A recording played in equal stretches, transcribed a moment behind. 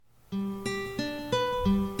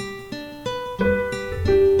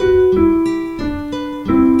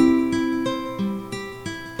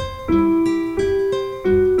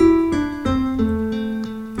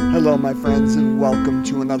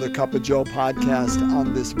another Cup of Joe podcast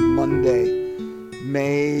on this Monday,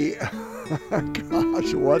 May,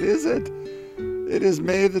 gosh, what is it? It is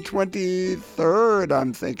May the 23rd,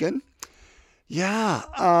 I'm thinking. Yeah,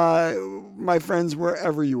 my friends,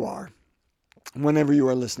 wherever you are, whenever you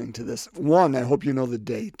are listening to this, one, I hope you know the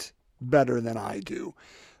date better than I do.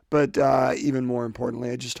 But even more importantly,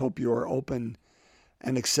 I just hope you are open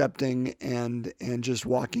and accepting and just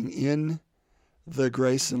walking in the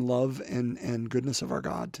grace and love and goodness of our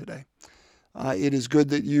God today. It is good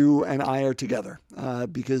that you and I are together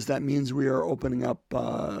because that means we are opening up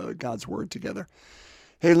God's Word together.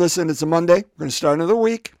 Hey, listen, it's a Monday. We're going to start another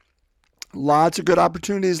week. Lots of good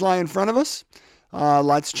opportunities lie in front of us.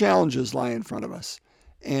 Lots of challenges lie in front of us.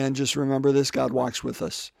 And just remember this, God walks with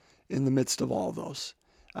us in the midst of all of those.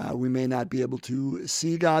 We may not be able to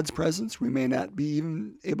see God's presence. We may not be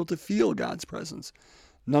even able to feel God's presence.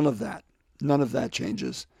 None of that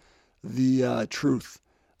changes the truth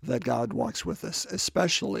that God walks with us,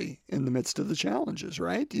 especially in the midst of the challenges,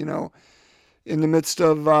 right? You know, in the midst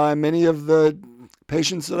of many of the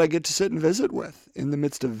patients that I get to sit and visit with, in the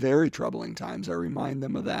midst of very troubling times, I remind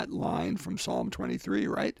them of that line from Psalm 23,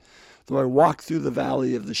 right? Though I walk through the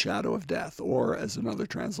valley of the shadow of death, or as another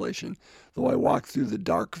translation, though I walk through the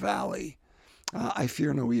dark valley, I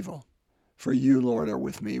fear no evil. For you, Lord, are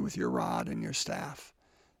with me with your rod and your staff.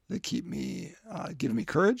 They keep me, give me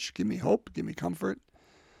courage, give me hope, give me comfort.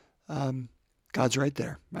 God's right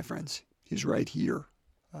there, my friends. He's right here.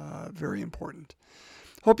 Very important.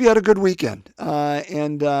 Hope you had a good weekend.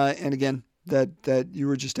 And again, that you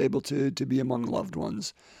were just able to be among loved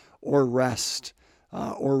ones or rest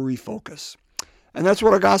or refocus. And that's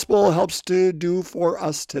what our gospel helps to do for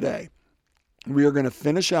us today. We are going to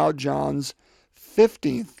finish out John's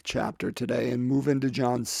 15th chapter today and move into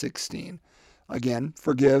John 16. Again,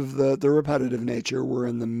 forgive the repetitive nature. We're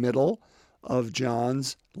in the middle of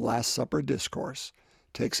John's Last Supper discourse.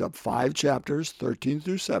 Takes up 5 chapters, 13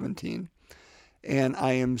 through 17. And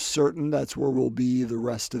I am certain that's where we'll be the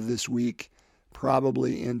rest of this week,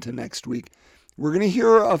 probably into next week. We're going to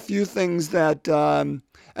hear a few things that,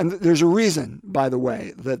 and there's a reason, by the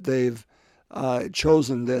way, that they've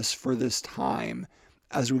chosen this for this time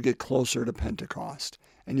as we get closer to Pentecost.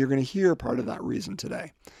 And you're going to hear part of that reason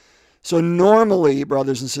today. So normally,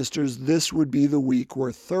 brothers and sisters, this would be the week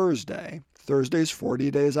where Thursday's 40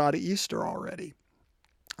 days out of Easter already,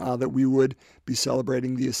 that we would be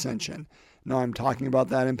celebrating the Ascension. Now, I'm talking about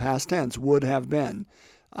that in past tense, would have been.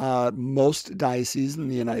 Most dioceses in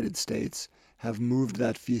the United States have moved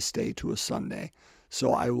that feast day to a Sunday,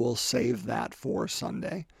 so I will save that for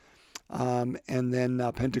Sunday. And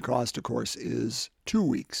then Pentecost, of course, is 2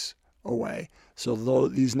 weeks away. So though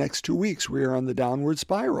these next 2 weeks, we are on the downward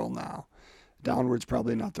spiral now. Downward's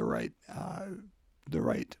probably not the right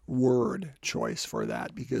word choice for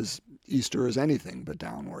that because Easter is anything but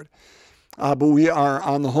downward. But we are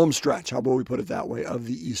on the home stretch, how about we put it that way, of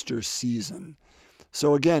the Easter season.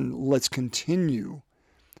 So again, let's continue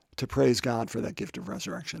to praise God for that gift of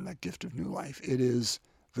resurrection, that gift of new life. It is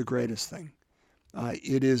the greatest thing.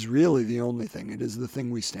 It is really the only thing. It is the thing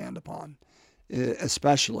we stand upon,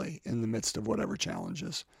 especially in the midst of whatever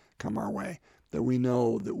challenges come our way, that we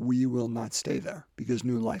know that we will not stay there because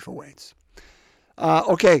new life awaits.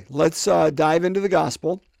 Okay, let's dive into the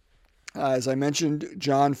gospel. As I mentioned,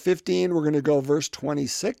 John 15, we're going to go verse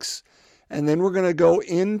 26, and then we're going to go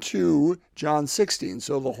into John 16.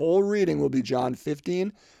 So the whole reading will be John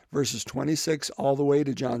 15, verses 26, all the way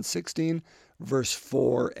to John 16, verse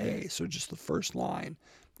 4a. So just the first line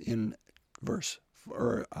in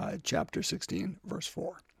chapter 16, verse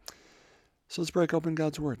 4. So let's break open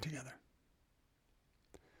God's Word together.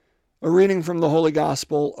 A reading from the Holy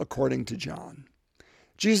Gospel according to John.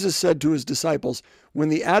 Jesus said to his disciples, "When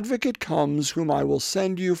the Advocate comes, whom I will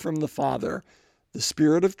send you from the Father, the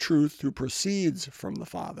Spirit of truth who proceeds from the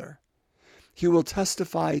Father, he will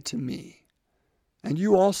testify to me. And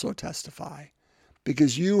you also testify,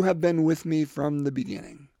 because you have been with me from the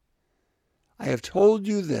beginning. I have told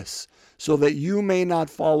you this so that you may not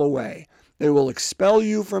fall away. They will expel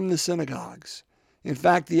you from the synagogues. In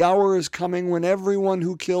fact, the hour is coming when everyone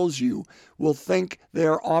who kills you will think they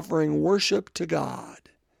are offering worship to God.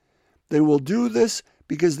 They will do this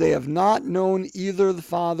because they have not known either the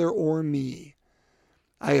Father or me.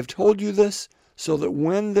 I have told you this so that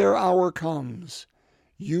when their hour comes,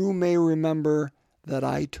 you may remember that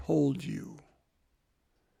I told you."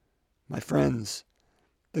 My friends,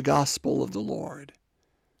 the gospel of the Lord.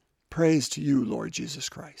 Praise to you, Lord Jesus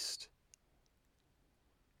Christ.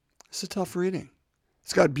 It's a tough reading.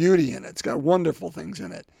 It's got beauty in it. It's got wonderful things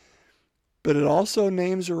in it. But it also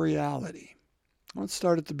names a reality. Let's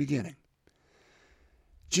start at the beginning.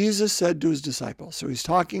 Jesus said to his disciples, so he's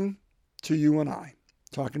talking to you and I,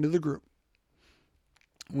 talking to the group,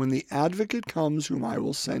 when the advocate comes, whom I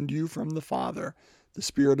will send you from the Father, the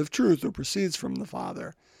Spirit of truth who proceeds from the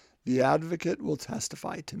Father, the advocate will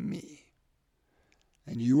testify to me.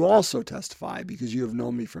 And you also testify because you have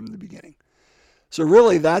known me from the beginning. So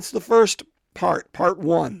really, that's the first part. Part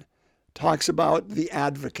 1 talks about the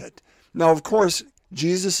advocate. Now, of course,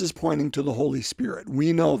 Jesus is pointing to the Holy Spirit.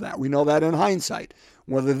 We know that. We know that in hindsight.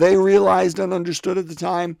 Whether they realized and understood at the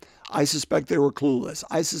time, I suspect they were clueless.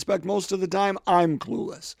 I suspect most of the time I'm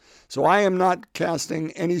clueless. So I am not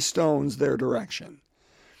casting any stones their direction.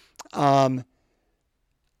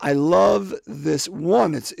 I love this.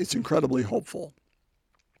 One, it's incredibly hopeful.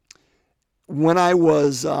 When I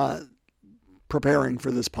was preparing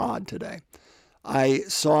for this pod today, I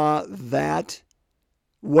saw that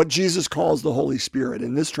what Jesus calls the Holy Spirit,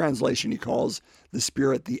 in this translation he calls the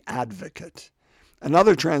Spirit the advocate.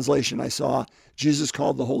 Another translation I saw, Jesus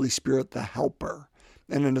called the Holy Spirit the helper.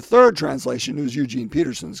 And in a third translation, it was Eugene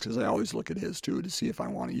Peterson's, because I always look at his too to see if I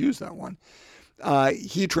want to use that one.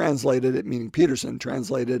 He translated it, meaning Peterson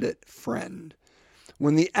translated it friend.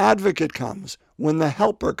 When the advocate comes, when the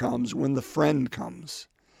helper comes, when the friend comes.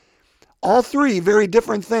 All three very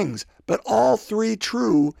different things, but all three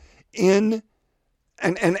true in,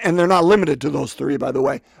 and they're not limited to those three, by the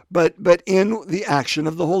way, but in the action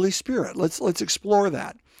of the Holy Spirit. Let's explore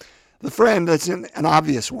that. The friend, that's an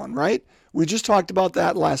obvious one, right? We just talked about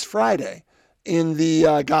that last Friday in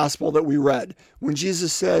the gospel that we read, when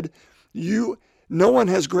Jesus said, no one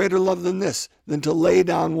has greater love than this, than to lay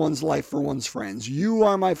down one's life for one's friends. You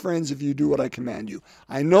are my friends if you do what I command you.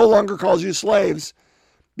 I no longer call you slaves,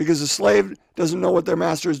 because a slave doesn't know what their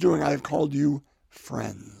master is doing. I have called you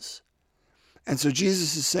friends. And so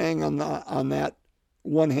Jesus is saying on that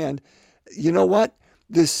one hand, you know what?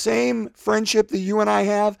 This same friendship that you and I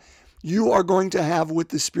have, you are going to have with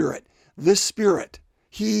the Spirit. This Spirit,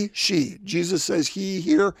 he, she. Jesus says he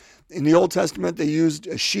here. In the Old Testament, they used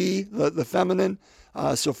she, the feminine.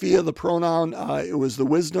 Sophia, the pronoun, it was the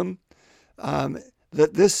wisdom. That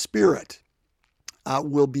this Spirit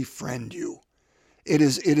will befriend you. It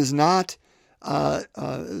is not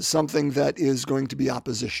something that is going to be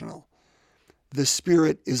oppositional. The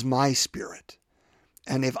Spirit is my Spirit.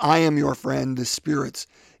 And if I am your friend, the Spirit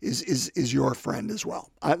is your friend as well.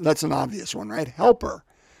 That's an obvious one, right? Helper.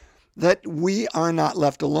 That we are not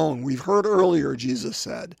left alone. We've heard earlier, Jesus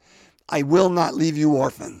said, I will not leave you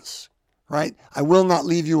orphans, right? I will not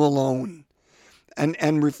leave you alone.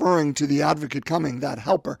 And referring to the advocate coming, that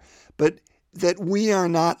helper. But that we are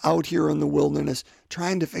not out here in the wilderness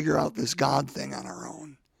trying to figure out this God thing on our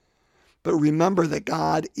own. But remember that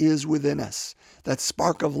God is within us, that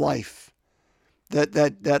spark of life,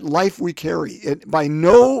 that life we carry, it by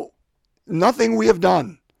nothing we have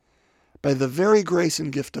done. By the very grace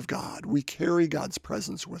and gift of God, we carry God's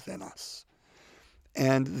presence within us.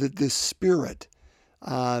 And that this Spirit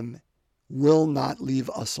will not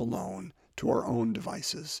leave us alone to our own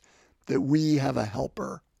devices. That we have a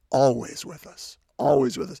helper always with us,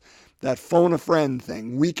 always with us. That phone a friend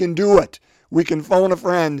thing, we can do it. We can phone a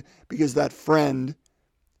friend because that friend,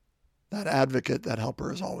 that advocate, that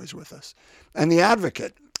helper is always with us. And the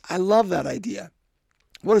advocate, I love that idea.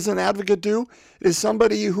 What does an advocate do? It is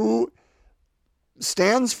somebody who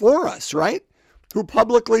stands for us, right? Who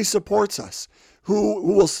publicly supports us, who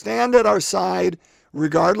will stand at our side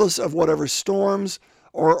regardless of whatever storms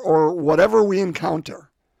or whatever we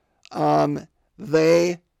encounter.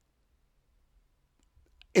 They,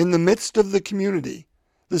 in the midst of the community,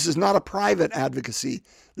 this is not a private advocacy.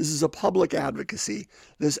 This is a public advocacy.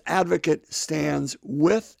 This advocate stands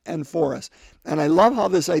with and for us. And I love how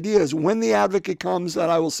this idea is when the advocate comes that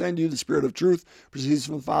I will send you, the Spirit of truth proceeds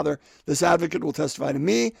from the Father. This advocate will testify to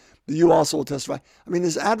me, but you also will testify. I mean,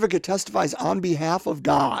 this advocate testifies on behalf of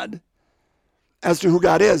God as to who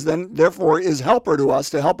God is, then therefore is helper to us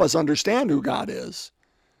to help us understand who God is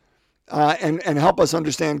and help us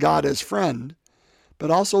understand God as friend, but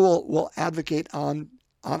also will advocate on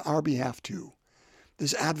our behalf too.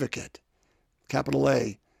 This advocate, capital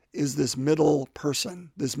A, is this middle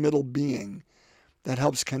person, this middle being that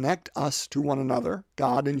helps connect us to one another,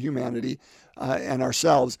 God and humanity, and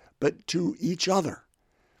ourselves, but to each other.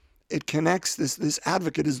 It connects, this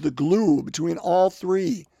advocate is the glue between all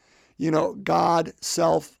three, God,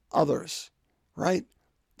 self, others, right?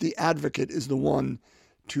 The advocate is the one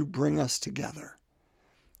to bring us together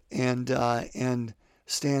and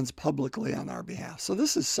stands publicly on our behalf. So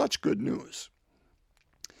this is such good news.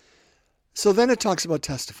 So then it talks about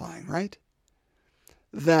testifying, right?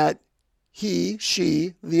 That he,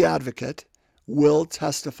 she, the advocate, will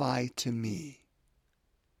testify to me.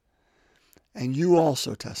 and you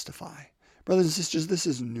also testify. Brothers and sisters, this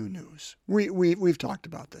is new news. We've talked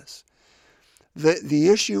about this. The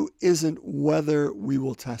issue isn't whether we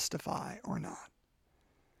will testify or not.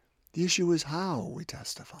 The issue is how we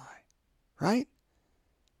testify, right?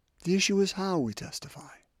 The issue is how we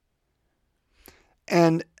testify.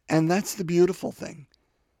 And that's the beautiful thing.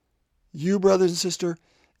 You, brothers and sisters,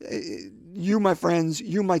 you, my friends,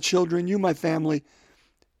 you, my children, you, my family,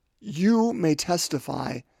 you may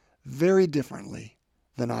testify very differently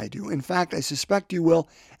than I do. In fact, I suspect you will,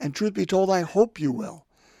 and truth be told, I hope you will,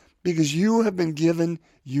 because you have been given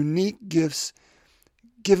unique gifts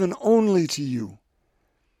given only to you.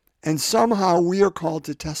 And somehow we are called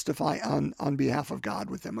to testify on behalf of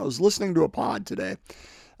God with them. I was listening to a pod today,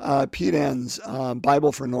 Pete Enns,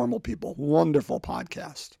 Bible for Normal People. Wonderful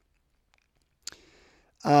podcast.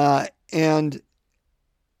 And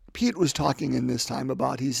Pete was talking in this time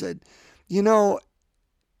about, he said,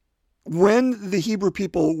 when the Hebrew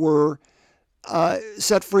people were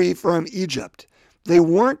set free from Egypt, they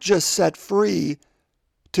weren't just set free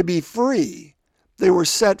to be free. They were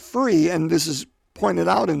set free, and this is pointed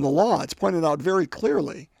out in the law. It's pointed out very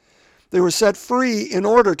clearly. They were set free in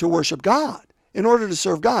order to worship God, in order to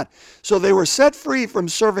serve God. So they were set free from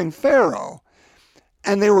serving Pharaoh,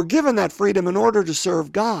 and they were given that freedom in order to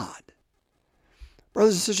serve God.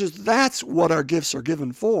 Brothers and sisters, that's what our gifts are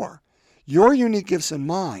given for. Your unique gifts and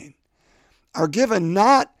mine are given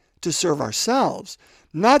not to serve ourselves,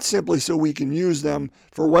 not simply so we can use them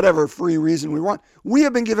for whatever free reason we want. We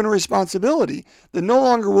have been given a responsibility that no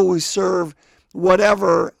longer will we serve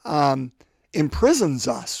whatever imprisons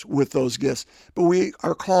us with those gifts, but we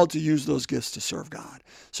are called to use those gifts to serve God.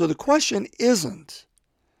 So the question isn't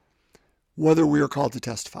whether we are called to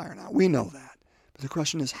testify or not. We know that. But the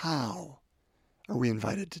question is, how are we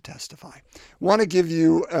invited to testify? I want to give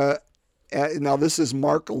you, now this is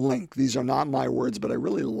Mark Link. These are not my words, but I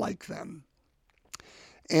really like them.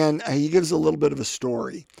 And he gives a little bit of a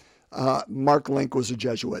story. Mark Link was a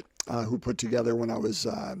Jesuit who put together, when I was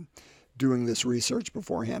doing this research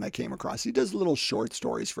beforehand, I came across, he does little short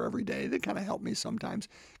stories for every day that kind of help me sometimes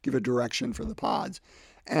give a direction for the pods.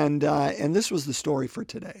 And this was the story for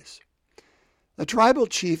today's. A tribal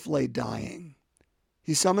chief lay dying.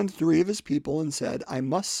 He summoned 3 of his people and said, "I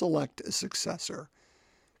must select a successor.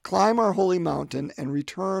 Climb our holy mountain and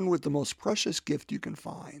return with the most precious gift you can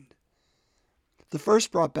find." The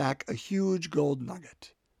first brought back a huge gold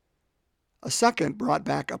nugget. A second brought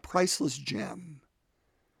back a priceless gem.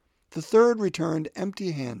 The third returned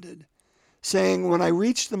empty-handed, saying, "When I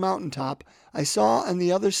reached the mountaintop, I saw on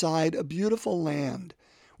the other side a beautiful land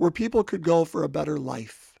where people could go for a better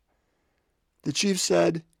life." The chief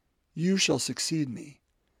said, "You shall succeed me.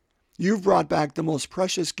 You've brought back the most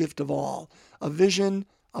precious gift of all, a vision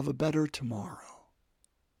of a better tomorrow."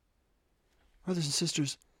 Brothers and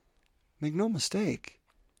sisters, make no mistake,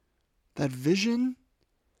 that vision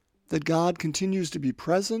that God continues to be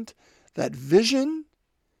present, that vision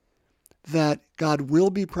that God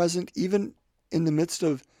will be present even in the midst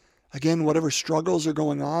of, again, whatever struggles are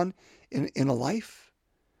going on in a life,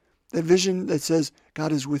 that vision that says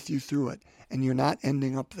God is with you through it and you're not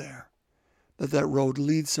ending up there, that road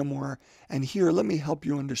leads somewhere, and here, let me help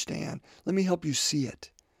you understand. Let me help you see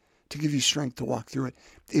it, to give you strength to walk through it.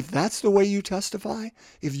 If that's the way you testify,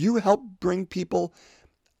 if you help bring people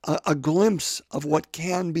a glimpse of what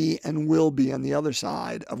can be and will be on the other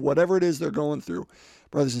side of whatever it is they're going through,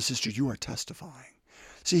 brothers and sisters, you are testifying.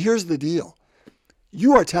 See, here's the deal.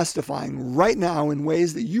 You are testifying right now in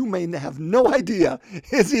ways that you may have no idea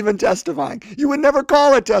is even testifying. You would never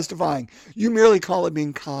call it testifying. You merely call it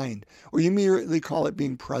being kind, or you merely call it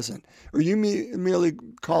being present, or you merely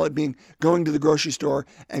call it being going to the grocery store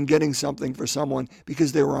and getting something for someone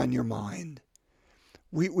because they were on your mind.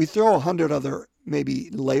 We throw 100 other maybe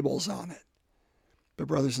labels on it. But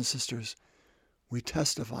brothers and sisters, we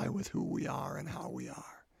testify with who we are and how we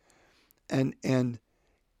are. And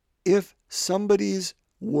if somebody's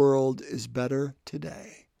world is better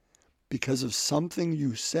today because of something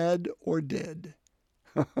you said or did,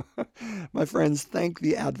 my friends, thank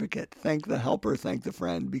the advocate, thank the helper, thank the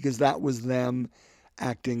friend, because that was them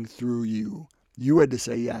acting through you. You had to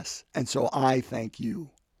say yes, and so I thank you.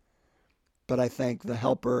 But I thank the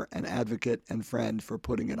helper and advocate and friend for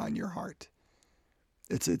putting it on your heart.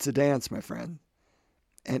 It's a dance, my friend.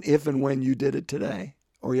 And if and when you did it today,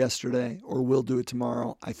 or yesterday, or will do it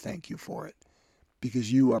tomorrow, I thank you for it,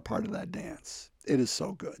 because you are part of that dance. It is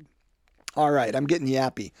so good. All right, I'm getting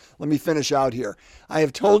yappy. Let me finish out here. I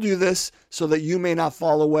have told you this so that you may not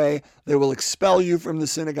fall away. They will expel you from the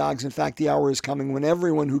synagogues. In fact, the hour is coming when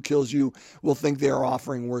everyone who kills you will think they are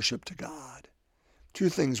offering worship to God. two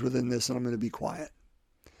things within this, and I'm going to be quiet.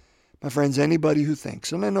 My friends, anybody who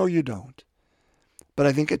thinks, and I know you don't, but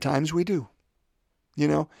I think at times we do. You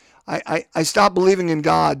know, I stopped believing in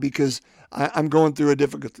God because I'm going through a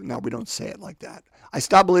difficult... No, we don't say it like that. I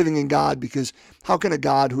stopped believing in God because how can a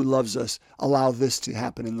God who loves us allow this to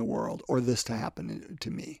happen in the world or this to happen to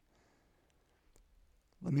me?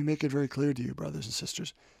 Let me make it very clear to you, brothers and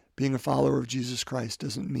sisters. Being a follower of Jesus Christ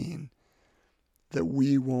doesn't mean that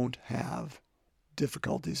we won't have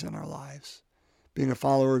difficulties in our lives. Being a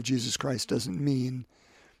follower of Jesus Christ doesn't mean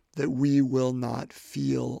that we will not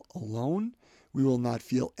feel alone. We will not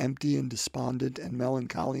feel empty and despondent and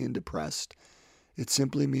melancholy and depressed. It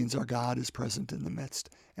simply means our God is present in the midst,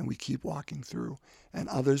 and we keep walking through, and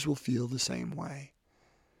others will feel the same way.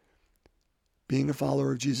 Being a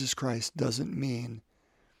follower of Jesus Christ doesn't mean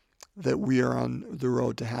that we are on the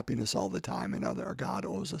road to happiness all the time and our God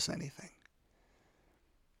owes us anything.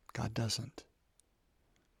 God doesn't.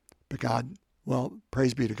 But God, well,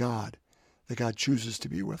 praise be to God that God chooses to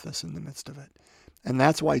be with us in the midst of it. And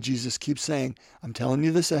that's why Jesus keeps saying, I'm telling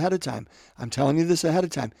you this ahead of time. I'm telling you this ahead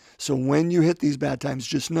of time. So when you hit these bad times,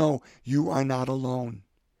 just know you are not alone.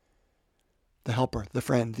 The helper, the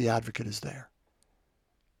friend, the advocate is there.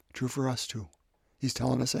 True for us too. He's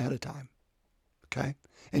telling us ahead of time. Okay?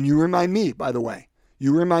 And you remind me, by the way.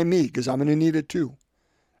 You remind me because I'm going to need it too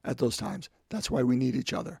at those times. That's why we need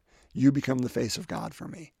each other. You become the face of God for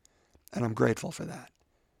me. And I'm grateful for that.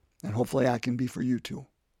 And hopefully I can be for you too.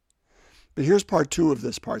 But here's part two of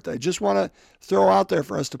this part that I just want to throw out there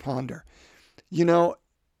for us to ponder. You know,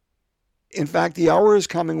 in fact, the hour is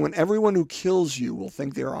coming when everyone who kills you will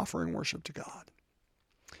think they're offering worship to God.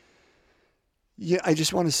 Yeah, I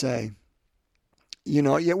just want to say, you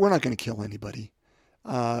know, we're not going to kill anybody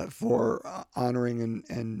for honoring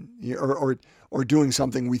or doing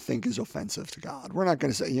something we think is offensive to God. We're not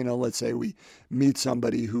going to say, you know, let's say we meet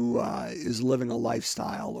somebody who is living a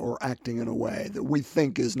lifestyle or acting in a way that we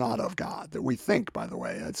think is not of God, that we think, by the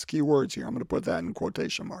way, that's key words here. I'm going to put that in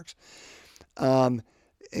quotation marks. And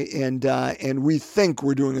we think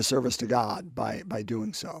we're doing a service to God by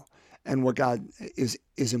doing so. And what God is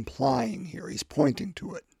implying here, he's pointing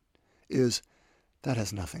to it, is that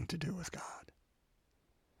has nothing to do with God.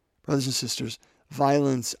 Brothers and sisters,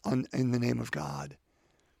 violence in the name of God,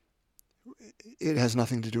 it has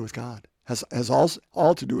nothing to do with God. Has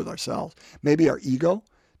all to do with ourselves. Maybe our ego,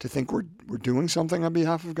 to think we're doing something on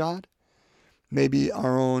behalf of God. Maybe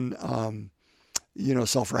our own,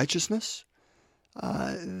 self-righteousness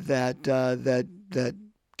that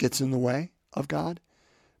gets in the way of God.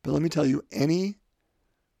 But let me tell you,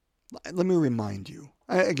 let me remind you,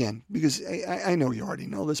 again, because I know you already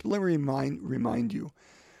know this, but let me remind you,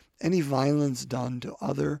 any violence done to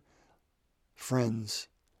other friends,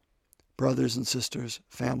 brothers and sisters,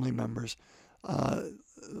 family members,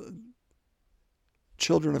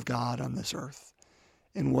 children of God on this earth,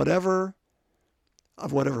 in whatever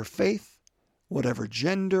faith, whatever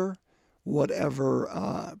gender,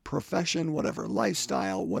 whatever profession, whatever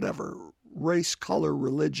lifestyle, whatever race, color,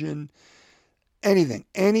 religion, anything,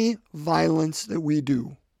 any violence that we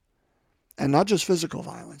do, and not just physical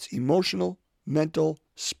violence, emotional, mental,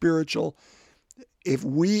 spiritual, if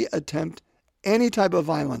we attempt any type of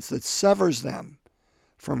violence that severs them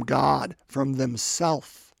from God, from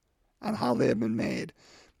themselves and how they have been made,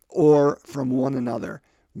 or from one another,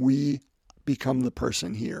 we become the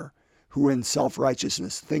person here who in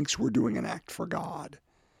self-righteousness thinks we're doing an act for God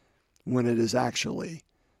when it is actually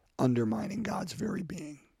undermining God's very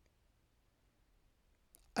being.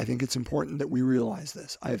 I think it's important that we realize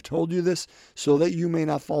this. I have told you this so that you may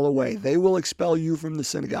not fall away. They will expel you from the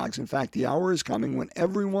synagogues. In fact, the hour is coming when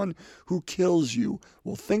everyone who kills you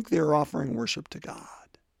will think they are offering worship to God.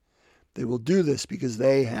 They will do this because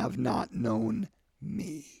they have not known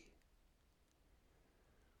me.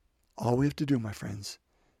 All we have to do, my friends,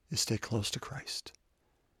 is stay close to Christ,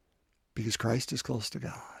 because Christ is close to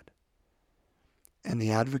God. And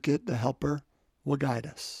the advocate, the helper, will guide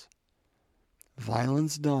us.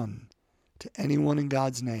 Violence done to anyone in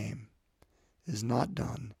God's name is not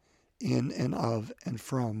done in and of and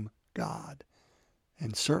from God,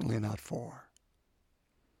 and certainly not for.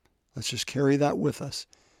 Let's just carry that with us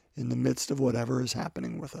in the midst of whatever is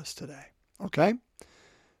happening with us today. Okay?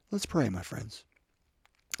 Let's pray, my friends.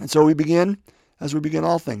 And so we begin, as we begin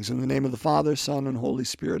all things, in the name of the Father, Son, and Holy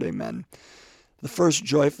Spirit. Amen. The first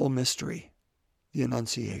joyful mystery, the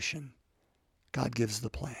Annunciation. God gives the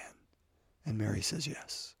plan. And Mary says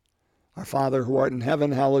yes. Our Father, who art in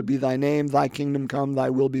heaven, hallowed be thy name. Thy kingdom come, thy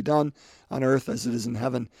will be done, on earth as it is in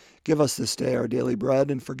heaven. Give us this day our daily bread,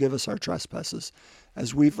 and forgive us our trespasses,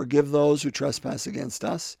 as we forgive those who trespass against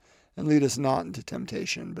us. and lead us not into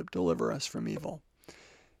temptation, but deliver us from evil.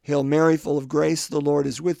 Hail Mary, full of grace, the Lord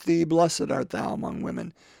is with thee. Blessed art thou among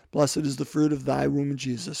women. Blessed is the fruit of thy womb,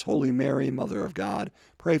 Jesus. Holy Mary, Mother of God,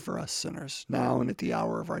 pray for us sinners, now and at the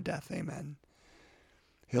hour of our death. Amen.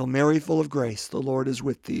 Hail Mary, full of grace, the Lord is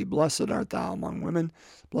with thee. Blessed art thou among women.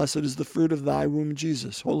 Blessed is the fruit of thy womb,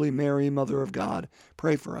 Jesus. Holy Mary, Mother of God,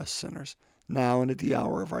 pray for us sinners, now and at the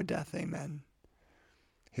hour of our death. Amen.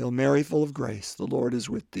 Hail Mary, full of grace, the Lord is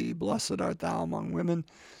with thee. Blessed art thou among women.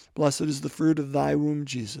 Blessed is the fruit of thy womb,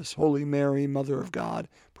 Jesus. Holy Mary, Mother of God,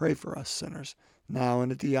 pray for us sinners, now and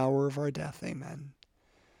at the hour of our death. Amen.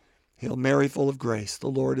 Hail Mary, full of grace, the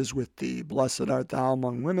Lord is with thee. Blessed art thou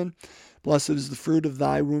among women. Blessed is the fruit of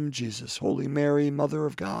thy womb, Jesus. Holy Mary, Mother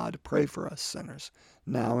of God, pray for us sinners,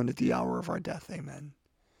 now and at the hour of our death. Amen.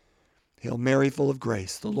 Hail Mary, full of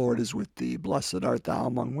grace, the Lord is with thee. Blessed art thou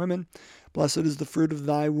among women. Blessed is the fruit of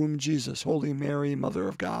thy womb, Jesus. Holy Mary, Mother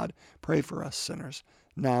of God, pray for us sinners,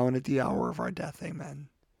 now and at the hour of our death. Amen.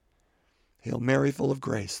 Hail Mary, full of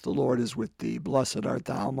grace, the Lord is with thee. Blessed art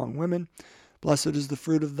thou among women. Blessed is the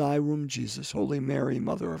fruit of thy womb, Jesus. Holy Mary,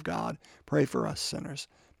 Mother of God, pray for us sinners,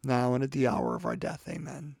 now and at the hour of our death.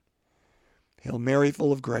 Amen. Hail Mary,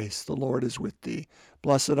 full of grace, the Lord is with thee.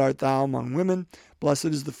 Blessed art thou among women. Blessed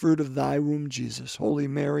is the fruit of thy womb, Jesus. Holy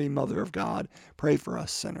Mary, Mother of God, pray for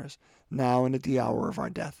us sinners, now and at the hour of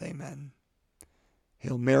our death. Amen.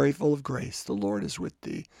 Hail Mary, full of grace, the Lord is with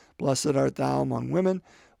thee. Blessed art thou among women.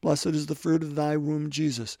 Blessed is the fruit of thy womb,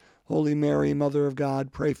 Jesus. Holy Mary, Mother of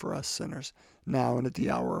God, pray for us sinners, now and at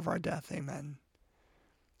the hour of our death. Amen.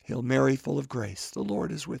 Hail Mary, full of grace, the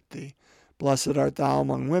Lord is with thee. Blessed art thou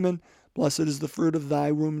among women. Blessed is the fruit of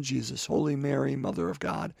thy womb, Jesus. Holy Mary, Mother of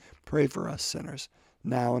God, pray for us sinners,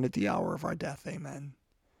 now and at the hour of our death. Amen.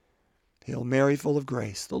 Hail Mary, full of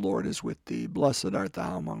grace, the Lord is with thee. Blessed art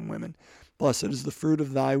thou among women. Blessed is the fruit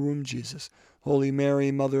of thy womb, Jesus. Holy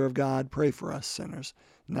Mary, Mother of God, pray for us sinners,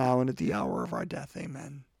 now and at the hour of our death.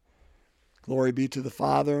 Amen. Glory be to the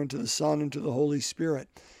Father, and to the Son, and to the Holy Spirit,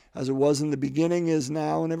 as it was in the beginning, is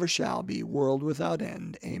now, and ever shall be, world without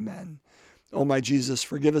end. Amen. O my Jesus,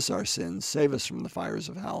 forgive us our sins, save us from the fires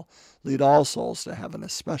of hell, lead all souls to heaven,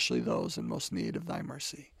 especially those in most need of thy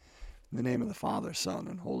mercy. In the name of the Father, Son,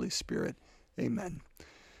 and Holy Spirit. Amen.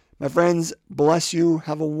 My friends, bless you.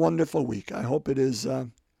 Have a wonderful week. I hope it is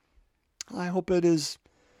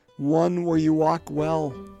one where you walk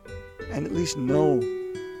well, and at least know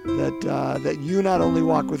that you not only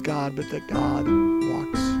walk with God, but that God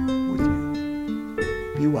walks with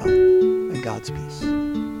you. Be well, and God's peace.